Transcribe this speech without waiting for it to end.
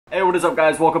Hey, what is up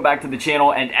guys? Welcome back to the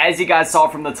channel, and as you guys saw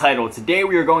from the title, today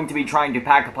we are going to be trying to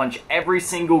pack-a-punch every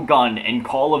single gun in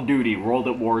Call of Duty World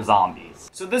at War Zombies.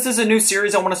 So this is a new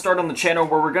series I want to start on the channel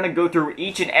where we're going to go through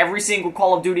each and every single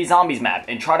Call of Duty Zombies map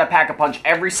and try to pack-a-punch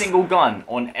every single gun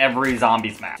on every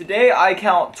Zombies map. Today I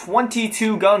count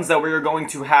 22 guns that we are going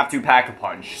to have to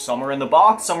pack-a-punch. Some are in the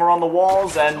box, some are on the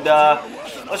walls, and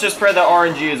let's just pray that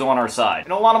RNG is on our side.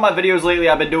 In a lot of my videos lately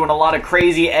I've been doing a lot of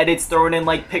crazy edits, throwing in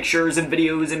like pictures and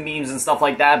videos and memes and stuff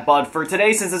like that, but for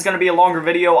today, since it's going to be a longer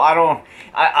video, I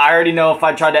already know if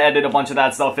I tried to edit a bunch of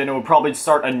that stuff in, it would probably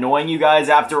start annoying you guys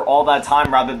after all that time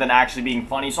rather than actually being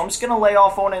funny, so I'm just going to lay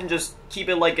off on it and just keep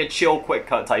it like a chill, quick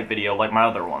cut type video like my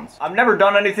other ones. I've never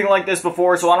done anything like this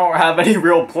before, so I don't have any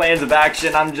real plans of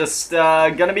action. I'm just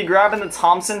gonna be grabbing the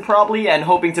Thompson probably and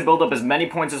hoping to build up as many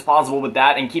points as possible with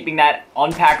that and keeping that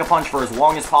unpack-a-punch for as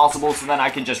long as possible so then I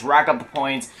can just rack up the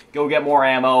points, go get more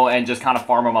ammo, and just kind of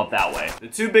farm them up that way. The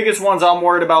two biggest ones I'm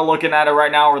worried about looking at it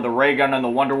right now are the ray gun and the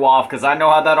Wonder Waff, because I know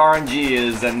how that RNG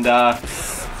is, and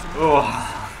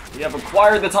we have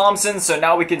acquired the Thompson, so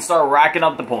now we can start racking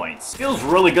up the points. Feels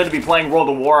really good to be playing World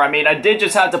at War. I mean, I did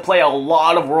just have to play a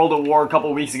lot of World at War a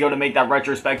couple weeks ago to make that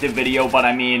retrospective video, but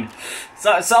I mean,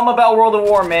 something about World at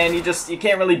War, man, you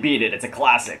can't really beat it. It's a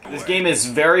classic. This game is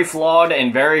very flawed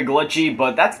and very glitchy,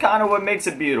 but that's kind of what makes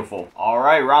it beautiful.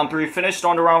 Alright, round 3 finished,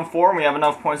 on to round 4, and we have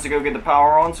enough points to go get the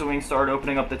power on, so we can start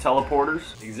opening up the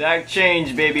teleporters. Exact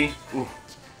change, baby. Ooh.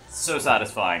 So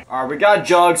satisfying. Alright, we got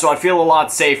Jug, so I feel a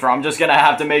lot safer. I'm just gonna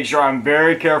have to make sure I'm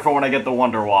very careful when I get the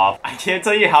Wonder Waff. I can't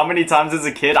tell you how many times as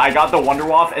a kid I got the Wonder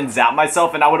Waff and zapped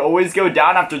myself, and I would always go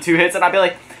down after 2 hits, and I'd be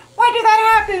like, why did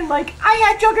that happen? Like, I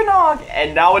had Juggernog!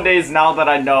 And nowadays, now that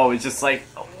I know, it's just like,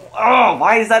 oh,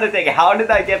 why is that a thing? How did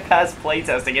that get past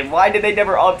playtesting? And why did they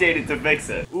never update it to fix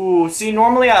it? Ooh, see,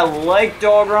 normally I like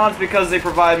dog rounds because they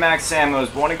provide max ammos,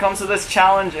 but when it comes to this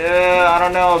challenge, I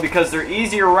don't know, because they're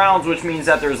easier rounds, which means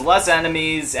that there's less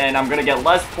enemies, and I'm gonna get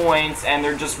less points, and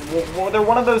they're just, they're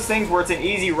one of those things where it's an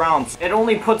easy round. It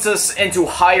only puts us into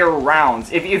higher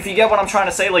rounds. If you get what I'm trying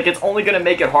to say, like, it's only gonna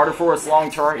make it harder for us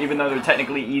long term, even though they're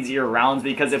technically easier rounds,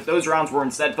 because if those rounds were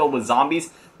instead filled with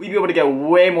zombies, we'd be able to get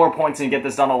way more points and get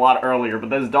this done a lot earlier,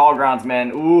 but those dog rounds,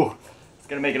 man, ooh, it's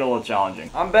gonna make it a little challenging.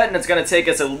 I'm betting it's gonna take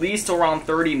us at least around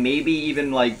 30, maybe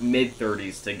even like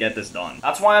mid-30s to get this done.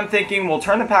 That's why I'm thinking we'll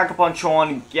turn the pack-a-punch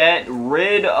on, get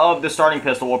rid of the starting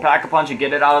pistol, we'll pack-a-punch and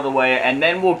get it out of the way, and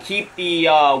then we'll keep the,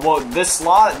 this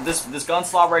slot, this gun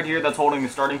slot right here that's holding the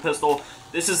starting pistol,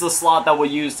 this is the slot that we'll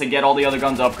use to get all the other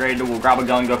guns upgraded. We'll grab a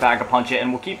gun, go pack-a-punch it,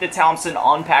 and we'll keep the Thompson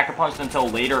unpack-a-punched until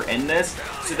later in this,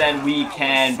 so then we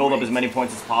can build up as many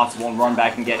points as possible and run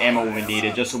back and get ammo when we need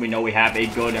it, just so we know we have a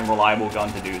good and reliable gun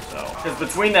to do so. Because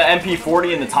between the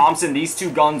MP40 and the Thompson, these two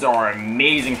guns are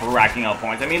amazing for racking up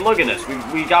points. I mean, look at this.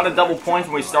 We got a double points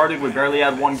when we started. We barely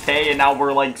had 1K, and now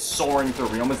we're like soaring through.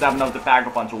 We almost have enough to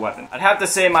pack-a-punch a weapon. I'd have to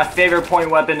say my favorite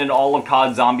point weapon in all of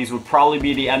COD Zombies would probably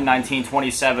be the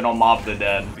M1927 on Mob the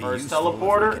Dead. First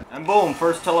teleporter, and boom,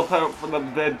 first teleport.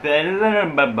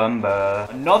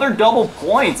 Another double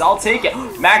points, I'll take it.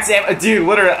 Max ammo, dude,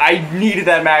 literally, I needed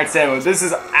that max ammo. This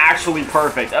is actually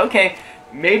perfect. Okay,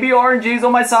 maybe RNG's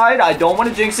on my side. I don't want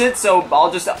to jinx it, so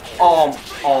I'll just,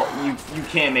 you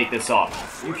can't make this up.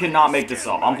 You cannot make this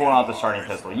up. I'm pulling out the starting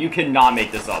pistol. You cannot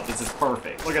make this up. This is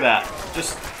perfect. Look at that.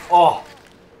 Just,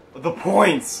 the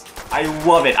points. I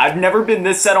love it. I've never been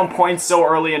this set on points so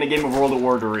early in a game of World at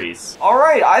War Riese.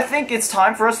 Alright, I think it's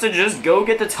time for us to just go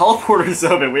get the teleporters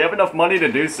of it. We have enough money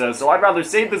to do so, so I'd rather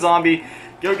save the zombie,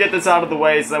 go get this out of the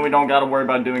way so then we don't gotta worry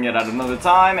about doing it at another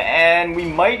time, and we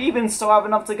might even still have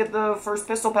enough to get the first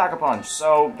pistol pack-a-punch,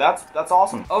 so that's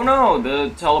awesome. Oh no, the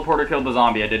teleporter killed the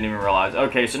zombie, I didn't even realize.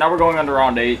 Okay, so now we're going under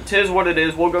round 8. Tis what it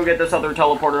is, we'll go get this other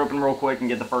teleporter open real quick and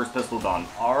get the first pistol done.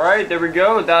 Alright, there we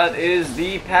go, that is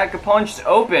the pack-a-punch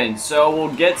open, so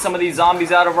we'll get some of these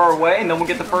zombies out of our way and then we'll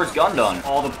get the first gun done.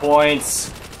 All the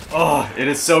points. Oh, it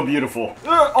is so beautiful.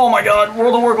 Oh my god,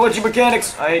 World of War glitchy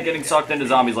mechanics. I hate getting sucked into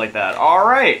zombies like that.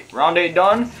 Alright, round 8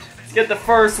 done. Let's get the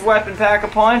first weapon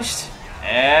pack-a-punched.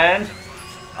 And,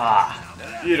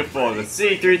 beautiful. The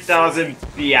C3000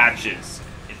 biatches.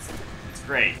 It's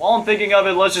great. While I'm thinking of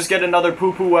it, let's just get another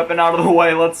poo-poo weapon out of the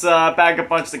way. Let's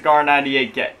pack-a-punch the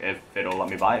Kar98K, if it'll let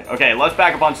me buy it. Okay, let's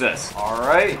pack-a-punch this.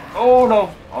 Alright. Oh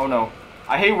no, oh no.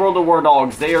 I hate World of War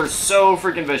dogs. They are so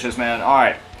freaking vicious, man.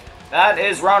 Alright. That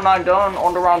is round 9 done.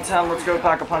 On to round 10. Let's go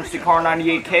pack-a-punch the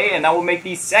Kar98K, and that will make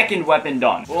the second weapon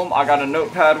done. Boom, I got a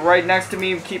notepad right next to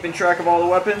me, keeping track of all the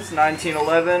weapons.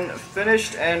 1911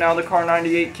 finished, and now the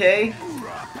Kar98K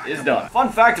is done.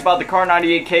 Fun fact about the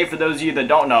Kar98K, for those of you that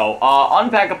don't know,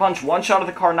 unpack-a-punch one shot of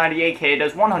the Kar98K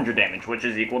does 100 damage, which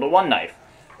is equal to 1 knife.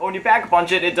 But when you pack a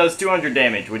punch it, it does 200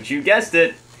 damage, which you guessed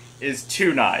it, is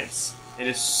 2 knives. It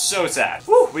is so sad.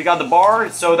 Woo, we got the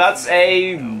bar, so that's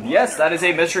a, yes, that is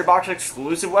a mystery box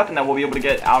exclusive weapon that we'll be able to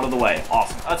get out of the way.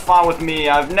 Awesome. That's fine with me.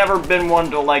 I've never been one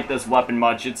to like this weapon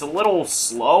much. It's a little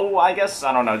slow, I guess.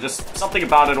 I don't know, just something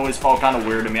about it always felt kind of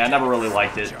weird to me. I never really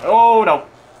liked it. Oh, no.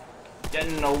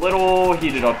 Getting a little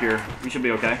heated up here. We should be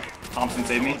okay. Thompson,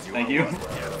 save me. Thank you.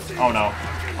 Oh, no.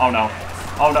 Oh, no.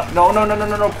 Oh, no. No, no, no, no,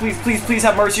 no, no. Please, please, please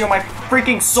have mercy on my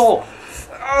freaking soul.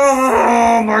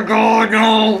 Oh my god,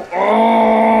 no!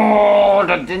 Oh,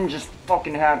 that didn't just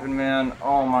fucking happen, man.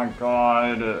 Oh my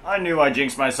god. I knew I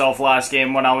jinxed myself last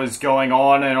game when I was going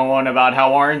on and on about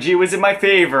how RNG was in my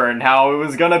favor and how it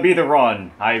was gonna be the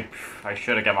run. I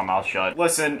should have kept my mouth shut.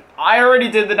 Listen, I already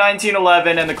did the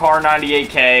 1911 and the car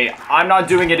 98K. I'm not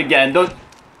doing it again.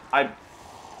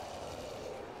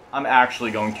 I'm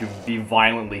actually going to be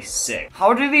violently sick.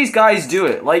 How do these guys do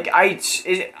it? Like,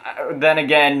 then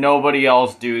again, nobody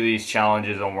else do these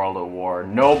challenges on World at War.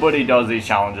 Nobody does these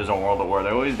challenges on World at War. They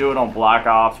always do it on Black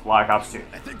Ops 2.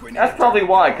 That's probably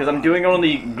why, because I'm doing it on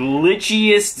the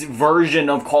glitchiest version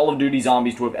of Call of Duty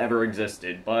Zombies to have ever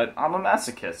existed. But I'm a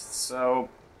masochist, so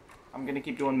I'm gonna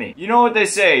keep doing me. You know what they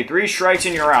say, 3 strikes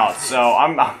and you're out, so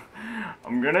I'm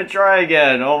gonna try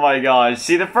again. Oh my gosh.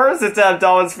 See, the first attempt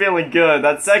I was feeling good.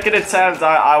 That second attempt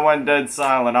I went dead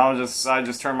silent. I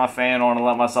just turned my fan on and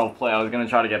let myself play. I was gonna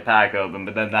try to get pack open,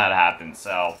 but then that happened,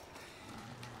 so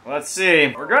let's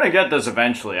see. We're gonna get this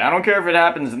eventually. I don't care if it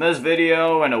happens in this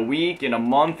video, in a week, in a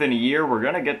month, in a year. We're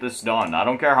gonna get this done. I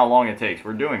don't care how long it takes.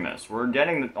 We're doing this. We're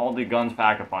getting all the guns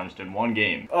pack-a-punched in one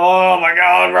game. Oh my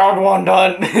god, round 1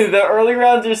 done. The early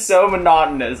rounds are so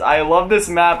monotonous. I love this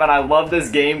map and I love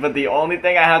this game, but the only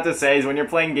thing I have to say is when you're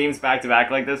playing games back-to-back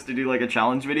like this to do like a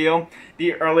challenge video,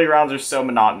 the early rounds are so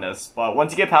monotonous. But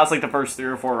once you get past like the first 3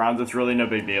 or 4 rounds, it's really no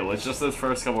big deal. It's just those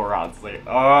first couple rounds. Like,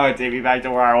 oh, take me back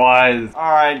to where I was.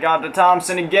 Alright. Got the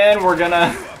Thompson again. We're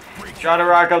gonna try to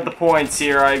rack up the points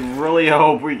here. I really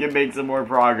hope we can make some more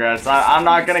progress. I'm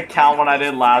not gonna count what I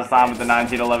did last time with the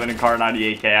 1911 and car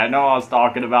 98K. I know I was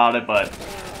talking about it, but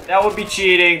that would be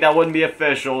cheating. That wouldn't be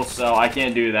official, so I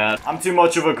can't do that. I'm too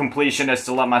much of a completionist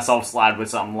to let myself slide with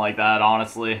something like that,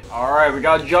 honestly. Alright, we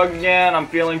got Jug again. I'm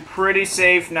feeling pretty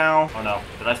safe now. Oh no.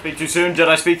 Did I speak too soon? Did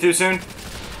I speak too soon?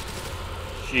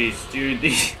 Jeez, dude.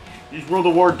 These World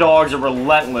at War dogs are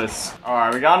relentless.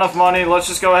 Alright, we got enough money. Let's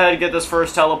just go ahead and get this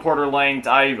first teleporter linked.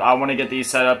 I want to get these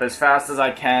set up as fast as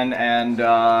I can, and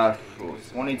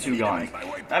 22 guns.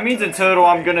 That means in total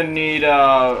I'm gonna need,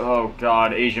 oh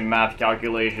god, Asian math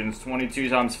calculations. 22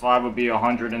 times 5 would be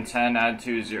 110, add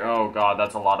 2, 0. Oh god,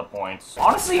 that's a lot of points.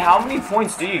 Honestly, how many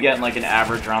points do you get in like an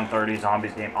average round 30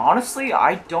 zombies game? Honestly,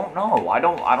 I don't know. I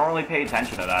don't really pay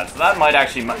attention to that. So that might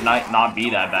actually not be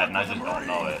that bad, and I just don't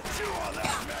know it.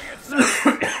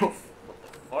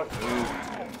 Fuck, dude.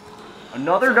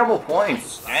 Another double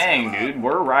points. Dang, dude,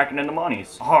 we're racking in the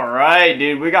monies. Alright,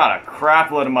 dude, we got a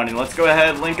crap load of money. Let's go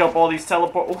ahead, link up all these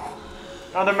teleport. Ooh,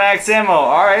 another max ammo.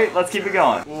 Alright, let's keep it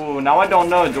going. Ooh, now I don't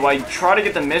know. Do I try to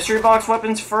get the mystery box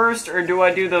weapons first, or do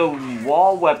I do the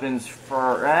wall weapons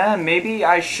first? Maybe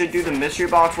I should do the mystery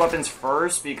box weapons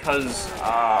first, because,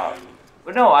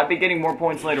 but no, I'd be getting more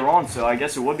points later on, so I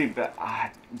guess it would be better.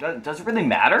 Does it really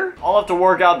matter? I'll have to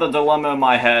work out the dilemma in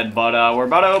my head, but we're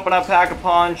about to open up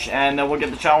Pack-a-Punch, and then we'll get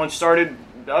the challenge started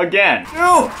again.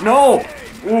 No! No!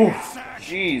 Ooh,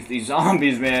 jeez, these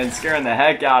zombies, man, scaring the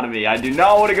heck out of me. I do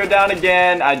not want to go down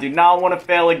again. I do not want to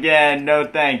fail again. No,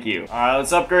 thank you. Alright,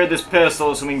 let's upgrade this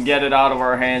pistol so we can get it out of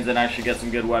our hands and actually get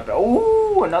some good weapons.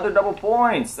 Ooh, another double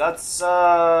points. That's,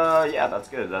 yeah, that's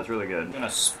good. That's really good. I'm gonna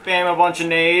spam a bunch of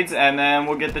nades, and then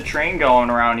we'll get the train going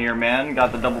around here, man.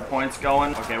 Got the double points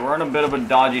going. Okay, we're in a bit of a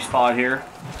dodgy spot here.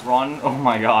 Run. Oh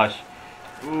my gosh.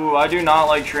 Ooh, I do not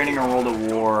like training in World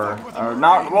at War. Or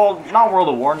not World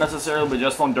at War necessarily, but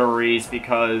just on Riese,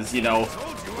 because, you know,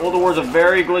 World at War is a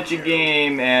very glitchy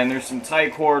game, and there's some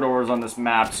tight corridors on this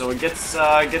map, so it gets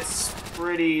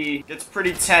pretty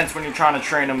tense when you're trying to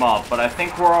train them up. But I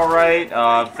think we're all right.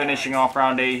 Finishing off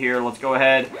round 8 here. Let's go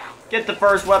ahead, get the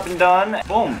first weapon done.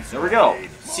 Boom. There we go.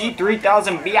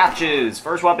 C3000 biatches.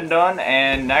 First weapon done,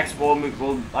 and next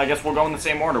I guess we'll go in the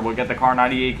same order. We'll get the car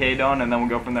 98K done, and then we'll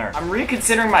go from there. I'm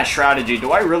reconsidering my strategy.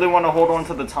 Do I really want to hold on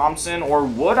to the Thompson, or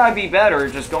would I be better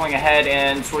just going ahead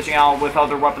and switching out with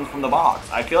other weapons from the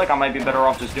box? I feel like I might be better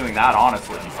off just doing that,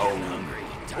 honestly.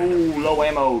 Oh, low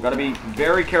ammo. Gotta be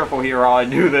very careful here how I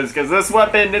do this, because this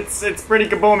weapon, it's pretty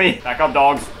kaboomy. Back up,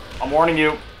 dogs. I'm warning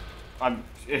you. I'm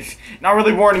not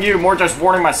really warning you, more just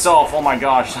warning myself. Oh my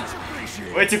gosh.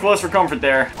 Way too close for comfort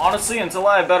there. Honestly, until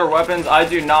I have better weapons, I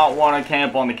do not want to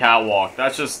camp on the catwalk.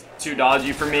 That's just too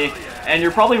dodgy for me. And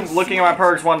you're probably looking at my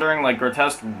perks wondering, like,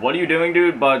 Grotesque, what are you doing,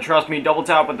 dude? But trust me, double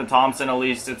tap with the Thompson, at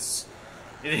least it's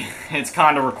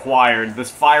kind of required. This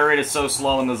fire rate is so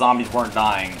slow and the zombies weren't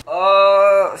dying.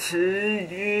 Let's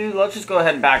just go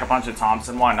ahead and back a punch at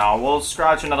Thompson. Why not? We'll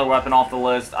scratch another weapon off the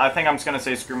list. I think I'm just going to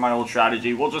say screw my old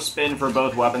strategy. We'll just spin for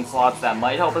both weapon slots. That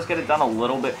might help us get it done a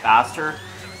little bit faster.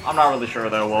 I'm not really sure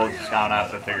though. We'll just kind of have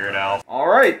to figure it out.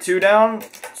 Alright, 2 down,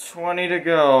 20 to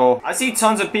go. I see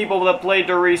tons of people that play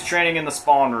Riese training in the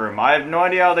spawn room. I have no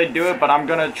idea how they do it, but I'm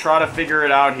gonna try to figure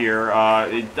it out here.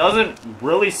 It doesn't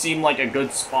really seem like a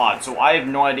good spot, so I have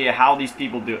no idea how these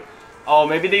people do it. Oh,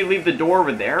 maybe they leave the door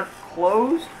over there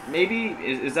closed? Maybe?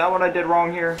 Is that what I did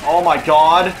wrong here? Oh my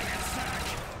god.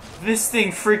 This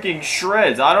thing freaking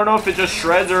shreds. I don't know if it just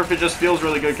shreds or if it just feels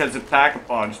really good because it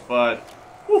pack-a-punch, but...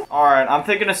 Alright, I'm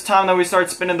thinking it's time that we start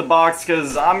spinning the box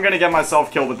because I'm gonna get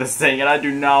myself killed with this thing and I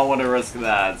do not want to risk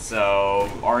that. So,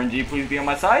 RNG, please be on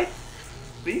my side.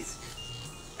 Please.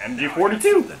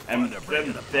 MG42.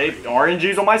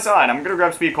 RNG's on my side. I'm gonna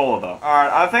grab Speed Cola though.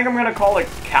 Alright, I think I'm gonna call it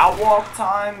catwalk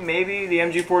time. Maybe the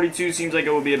MG42 seems like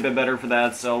it would be a bit better for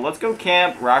that. So let's go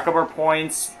camp, rack up our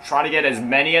points, try to get as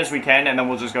many as we can, and then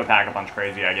we'll just go pack a punch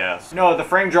crazy, I guess. No, the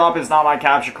frame drop is not my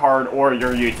capture card or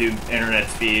your YouTube internet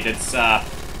speed. It's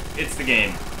the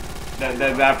game.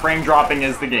 That frame dropping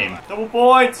is the game. Double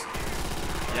points!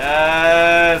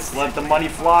 Yes! Let the money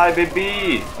fly,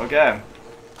 baby! Okay.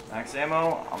 Max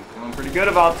ammo. I'm feeling pretty good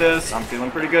about this.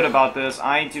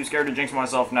 I ain't too scared to jinx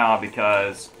myself now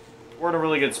because we're in a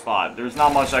really good spot. There's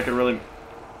not much I could really...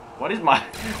 What is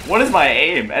my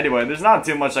aim? Anyway, there's not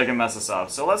too much I can mess us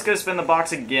up. So let's go spin the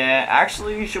box again.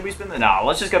 Actually, should we spin the... No,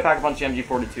 let's just go pack a bunch of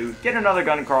MG42. Get another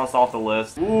gun crossed off the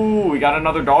list. Ooh, we got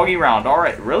another doggy round.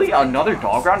 Alright, really? Another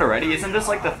dog round already? Isn't this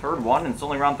like the 3rd one and it's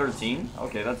only round 13?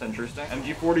 Okay, that's interesting.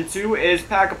 MG42 is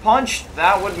pack a punch.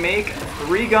 That would make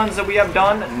 3 guns that we have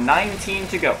done. 19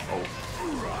 to go. Oh.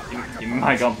 Give me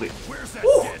my gun, please.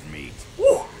 Ooh.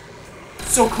 Ooh.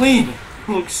 So clean.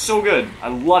 Looks so good. I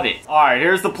love it. Alright,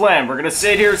 here's the plan. We're gonna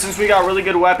sit here since we got really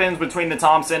good weapons between the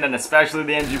Thompson and especially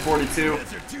the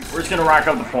MG42. We're just gonna rack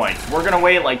up the points. We're gonna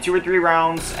wait like 2 or 3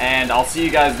 rounds and I'll see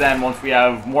you guys then once we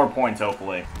have more points,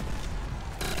 hopefully.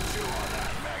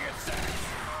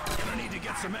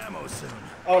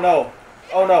 Oh no.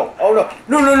 Oh no. Oh no.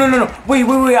 No. Wait.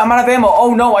 I'm out of ammo.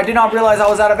 Oh no, I did not realize I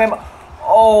was out of ammo.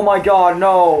 Oh my god,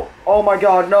 no. Oh my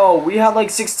god, no. We had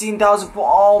like 16,000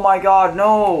 Oh my god,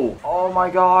 no. Oh my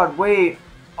god, wait.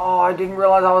 Oh, I didn't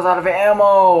realize I was out of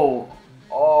ammo.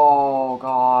 Oh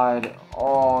god.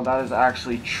 Oh, that is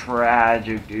actually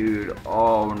tragic, dude.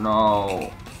 Oh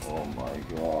no. Oh my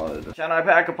god. Can I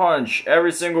pack a punch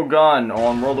every single gun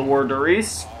on World of War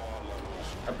Riese?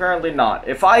 Apparently not.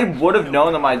 If I would have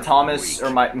known that my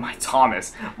Thompson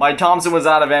was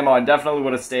out of ammo, I definitely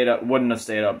wouldn't have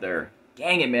stayed up there.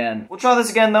 Dang it, man. We'll try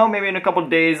this again, though, maybe in a couple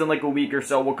days, in like a week or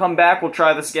so. We'll come back, we'll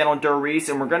try this again on Riese,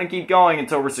 and we're going to keep going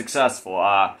until we're successful.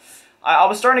 I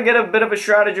was starting to get a bit of a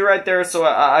strategy right there, so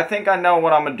I think I know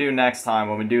what I'm going to do next time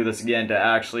when we do this again to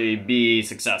actually be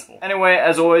successful. Anyway,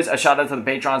 as always, a shout out to the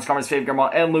patrons, Fav Grandma,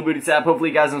 and Lil Bootytap. Hopefully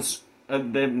you guys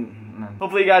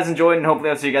enjoyed, and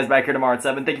hopefully I'll see you guys back here tomorrow at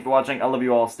 7. Thank you for watching. I love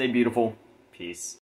you all. Stay beautiful. Peace.